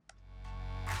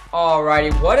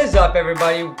Alrighty, what is up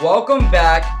everybody? Welcome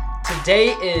back. Today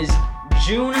is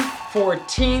June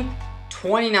 14th,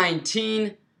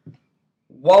 2019.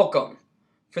 Welcome.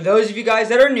 For those of you guys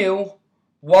that are new,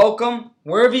 welcome.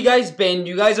 Where have you guys been?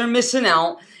 You guys are missing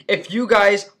out. If you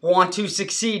guys want to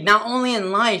succeed, not only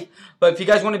in life, but if you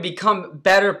guys want to become a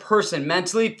better person,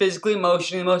 mentally, physically,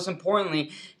 emotionally, most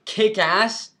importantly, kick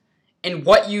ass in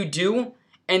what you do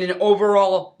and in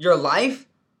overall your life,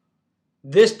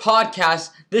 this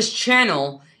podcast, this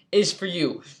channel is for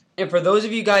you. And for those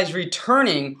of you guys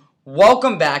returning,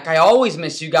 welcome back. I always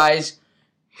miss you guys.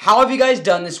 How have you guys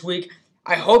done this week?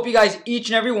 I hope you guys, each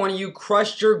and every one of you,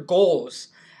 crushed your goals.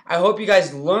 I hope you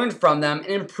guys learned from them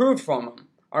and improved from them.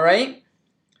 All right?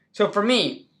 So for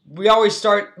me, we always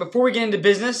start, before we get into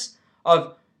business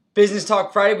of Business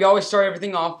Talk Friday, we always start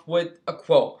everything off with a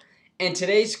quote. And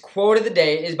today's quote of the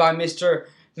day is by Mr.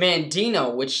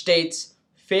 Mandino, which states,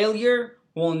 "Failure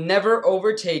will never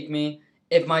overtake me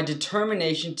if my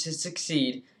determination to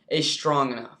succeed is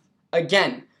strong enough."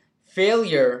 Again,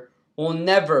 failure will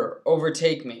never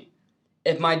overtake me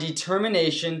if my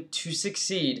determination to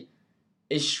succeed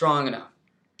is strong enough.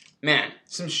 Man,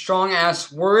 some strong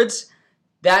ass words.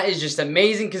 That is just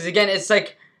amazing because again, it's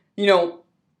like, there's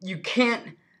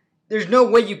no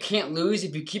way you can't lose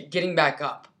if you keep getting back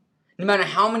up. No matter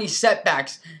how many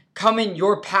setbacks come in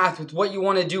your path with what you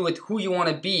want to do, with who you want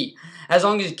to be. As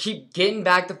long as you keep getting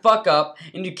back the fuck up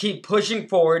and you keep pushing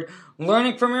forward,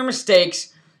 learning from your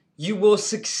mistakes, you will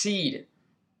succeed.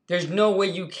 There's no way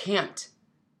you can't.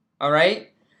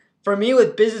 Alright? For me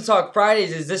with Business Talk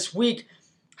Fridays is this week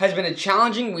has been a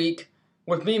challenging week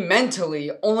with me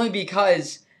mentally, only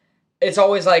because it's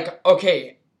always like,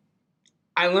 okay,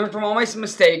 I learned from all my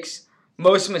mistakes,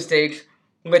 most mistakes,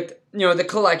 with the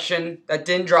collection that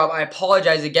didn't drop. I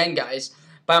apologize again, guys,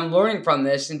 but I'm learning from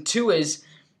this. And two is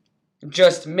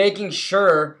just making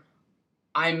sure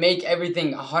I make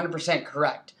everything 100%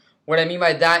 correct. What I mean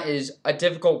by that is a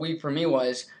difficult week for me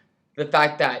was the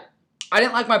fact that I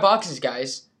didn't like my boxes,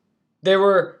 guys. They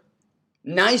were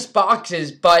nice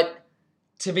boxes, but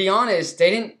to be honest,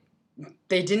 they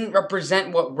didn't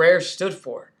represent what Rare stood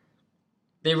for.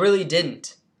 They really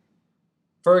didn't.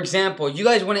 For example, you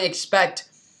guys wouldn't expect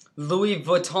Louis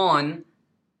Vuitton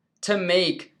to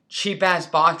make cheap-ass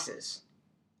boxes.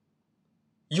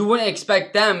 You wouldn't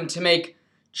expect them to make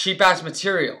cheap-ass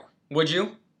material, would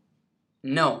you?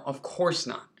 No, of course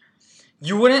not.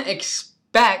 You wouldn't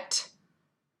expect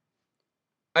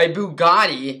a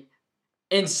Bugatti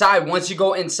inside, once you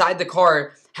go inside the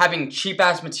car, having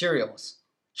cheap-ass materials,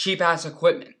 cheap-ass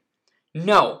equipment.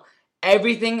 No,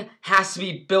 everything has to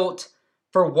be built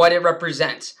for what it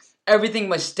represents. Everything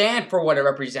must stand for what it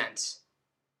represents.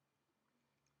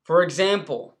 For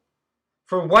example,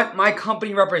 for what my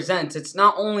company represents, it's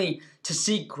not only to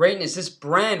seek greatness. This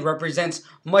brand represents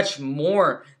much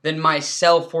more than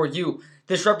myself or you.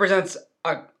 This represents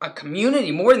a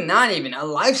community, more than that even, a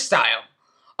lifestyle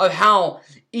of how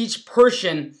each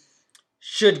person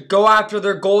should go after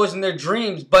their goals and their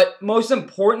dreams. But most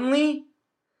importantly,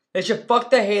 they should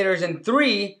fuck the haters. And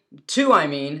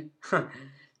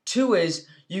two is,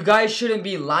 you guys shouldn't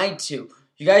be lied to.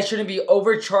 You guys shouldn't be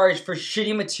overcharged for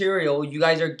shitty material you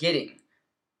guys are getting.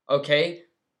 Okay?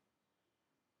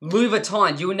 Louis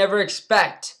Vuitton, you would never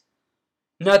expect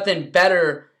nothing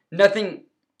better, nothing,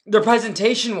 their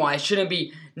presentation-wise shouldn't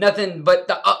be nothing but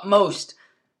the utmost.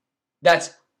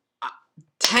 That's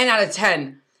 10 out of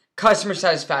 10 customer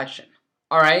satisfaction.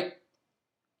 Alright?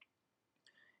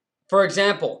 For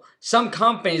example, some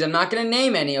companies, I'm not going to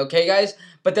name any, okay guys?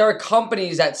 But there are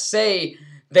companies that say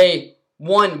they,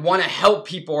 one, want to help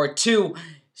people, or two,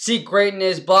 seek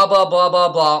greatness, blah, blah, blah,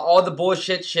 blah, blah, all the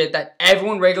bullshit shit that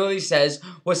everyone regularly says.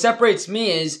 What separates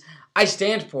me is I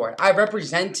stand for it. I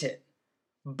represent it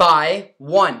by,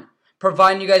 one,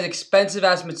 providing you guys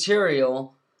expensive-ass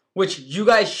material, which you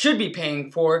guys should be paying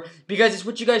for because it's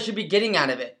what you guys should be getting out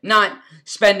of it. Not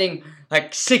spending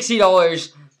like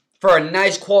 $60 for a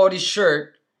nice quality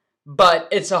shirt, but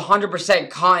it's 100%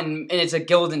 cotton and it's a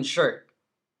Gildan shirt.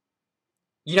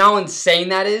 You know how insane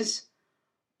that is?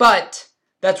 But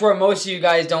that's where most of you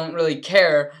guys don't really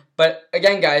care. But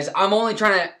again, guys, I'm only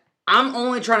trying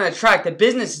to attract, the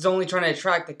business is only trying to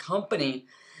attract, the company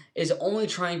is only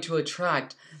trying to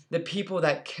attract the people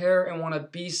that care and want to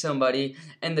be somebody,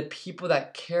 and the people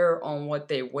that care on what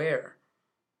they wear.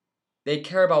 They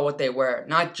care about what they wear,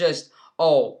 not just,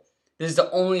 oh, this is the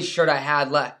only shirt I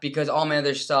had left because all my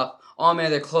other stuff, all my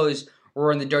other clothes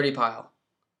were in the dirty pile.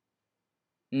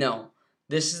 No,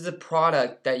 this is the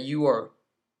product that you are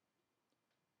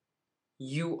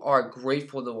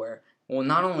grateful to wear. Well,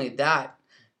 not only that,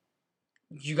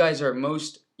 you guys are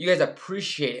You guys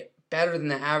appreciate it better than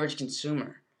the average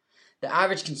consumer. The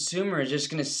average consumer is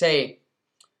just going to say,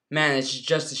 man, it's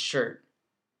just a shirt.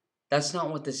 That's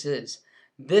not what this is.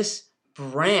 This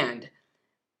brand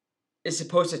is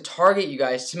supposed to target you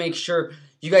guys to make sure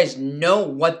you guys know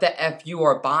what the F you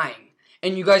are buying.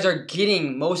 And you guys are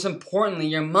getting, most importantly,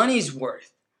 your money's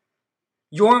worth.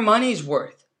 Your money's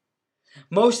worth.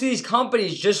 Most of these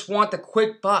companies just want the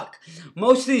quick buck.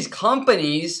 Most of these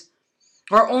companies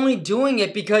are only doing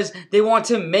it because they want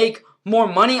to make more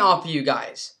money off of you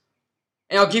guys.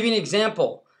 And I'll give you an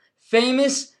example.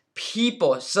 Famous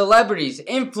people, celebrities,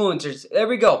 influencers, there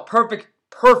we go,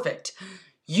 perfect.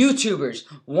 YouTubers,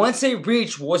 once they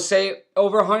reach, we'll say,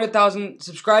 over 100,000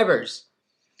 subscribers,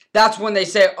 that's when they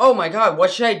say, oh my God,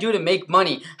 what should I do to make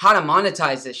money? How to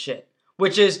monetize this shit?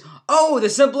 Which is, oh, the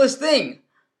simplest thing.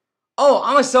 Oh,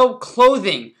 I'm going to sell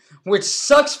clothing, which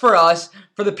sucks for us,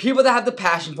 for the people that have the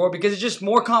passion for it, because it's just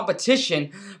more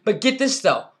competition. But get this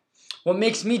though, what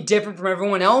makes me different from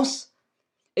everyone else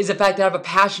is the fact that I have a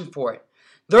passion for it.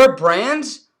 Their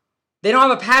brands, they don't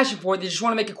have a passion for it, they just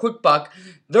want to make a quick buck.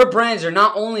 Their brands are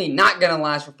not only not going to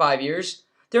last for 5 years,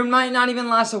 they might not even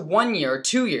last 1 year or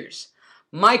 2 years.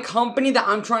 My company that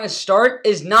I'm trying to start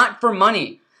is not for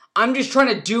money. I'm just trying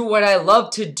to do what I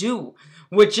love to do,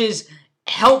 which is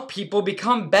help people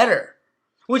become better,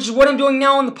 which is what I'm doing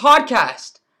now on the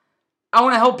podcast. I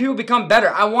want to help people become better.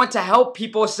 I want to help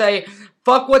people say,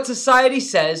 fuck what society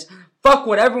says, fuck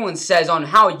what everyone says on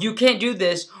how you can't do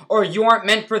this or you aren't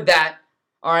meant for that,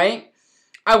 all right?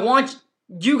 I want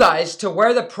you guys to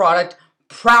wear the product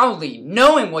proudly,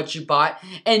 knowing what you bought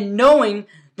and knowing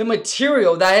the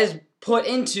material that is put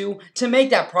into to make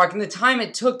that product and the time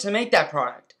it took to make that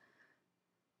product.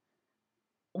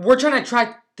 We're trying to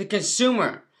attract the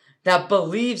consumer that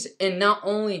believes in not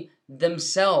only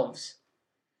themselves,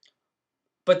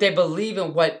 but they believe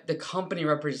in what the company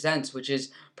represents, which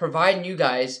is providing you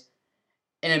guys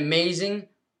an amazing,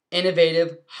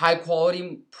 innovative,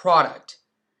 high-quality product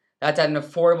that's at an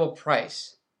affordable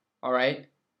price, all right?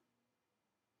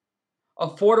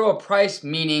 Affordable price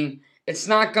meaning it's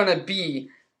not going to be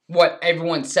what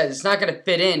everyone says. It's not going to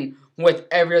fit in with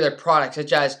every other product,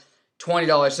 such as $20,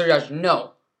 $30.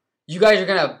 No. You guys are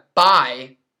going to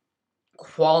buy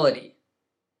quality.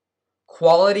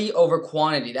 Quality over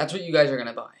quantity. That's what you guys are going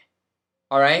to buy.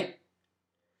 All right?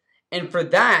 And for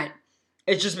that,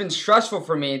 it's just been stressful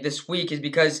for me this week is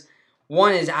because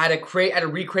one is I had to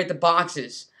recreate the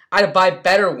boxes. I had to buy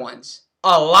better ones.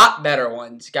 A lot better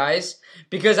ones, guys.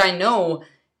 Because I know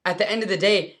at the end of the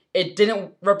day, it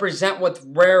didn't represent what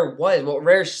Rare was, what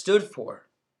Rare stood for.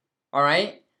 All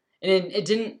right? And it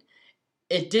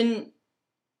didn't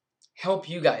help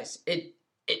you guys. It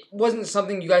wasn't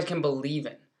something you guys can believe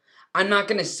in. I'm not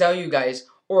going to sell you guys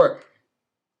or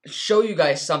show you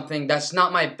guys something that's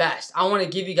not my best. I want to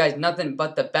give you guys nothing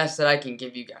but the best that I can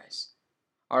give you guys.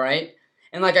 All right?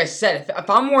 And like I said, if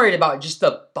I'm worried about just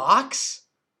the box,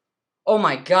 oh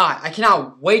my God, I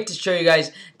cannot wait to show you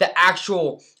guys the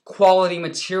actual quality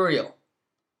material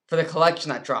for the collection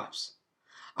that drops.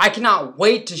 I cannot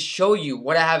wait to show you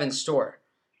what I have in store.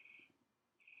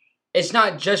 It's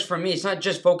not just for me. It's not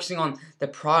just focusing on the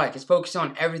product. It's focusing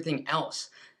on everything else.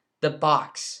 The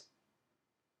box,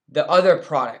 the other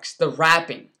products, the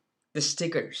wrapping, the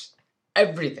stickers,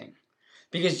 everything.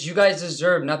 Because you guys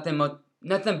deserve nothing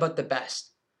but the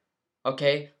best.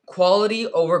 Okay? Quality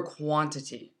over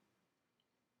quantity.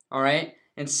 All right?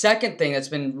 And second thing that's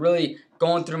been really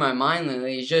going through my mind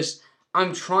lately is just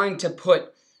I'm trying to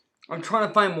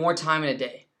find more time in a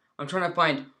day. I'm trying to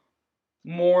find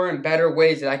more and better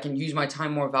ways that I can use my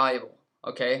time more valuable.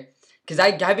 Okay? Because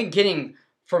I've been getting,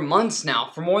 for months now,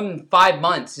 for more than 5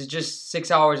 months, is just 6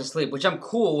 hours of sleep, which I'm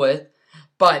cool with,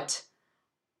 but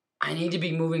I need to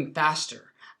be moving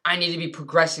faster. I need to be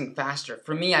progressing faster.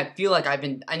 For me, I feel like I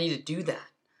need to do that.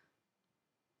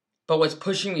 But what's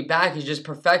pushing me back is just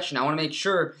perfection. I want to make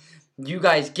sure you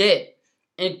guys get,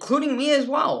 including me as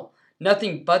well,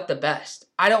 nothing but the best.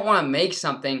 I don't want to make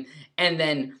something and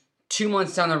then 2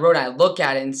 months down the road I look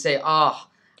at it and say, oh,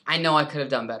 I know I could have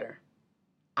done better.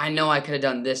 I know I could have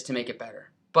done this to make it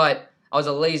better. But I was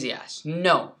a lazy ass.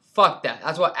 No, fuck that.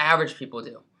 That's what average people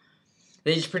do.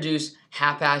 They just produce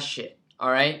half-ass shit,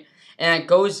 all right? And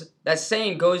that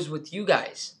saying goes with you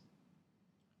guys.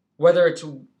 Whether it's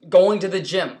going to the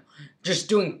gym, just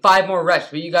doing 5 more reps,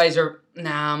 but you guys are,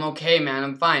 nah, I'm okay, man,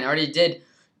 I'm fine. I already did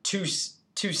two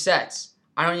sets.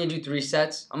 I don't need to do 3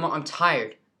 sets. I'm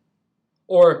tired.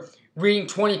 Or reading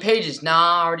 20 pages.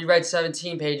 Nah, I already read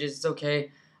 17 pages. It's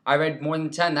okay. I read more than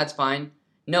 10. That's fine.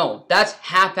 No, that's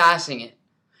half-assing it.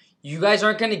 You guys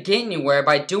aren't going to get anywhere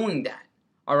by doing that.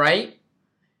 All right?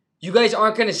 You guys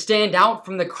aren't going to stand out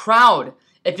from the crowd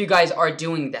if you guys are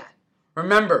doing that.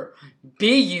 Remember,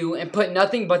 be you and put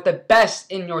nothing but the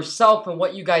best in yourself and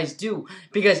what you guys do,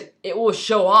 because it will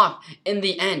show off in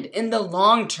the end, in the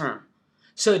long term.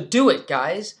 So do it,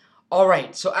 guys.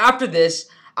 Alright, so after this,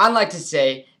 I'd like to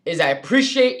say is I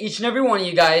appreciate each and every one of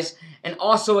you guys, and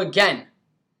also again,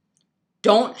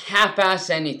 don't half-ass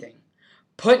anything.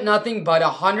 Put nothing but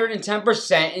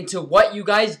 110% into what you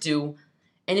guys do,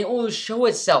 and it will show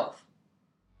itself.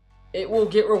 It will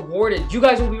get rewarded. You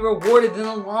guys will be rewarded in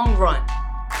the long run.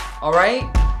 Alright?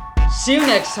 See you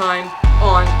next time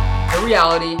on The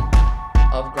Reality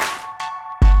of Grind.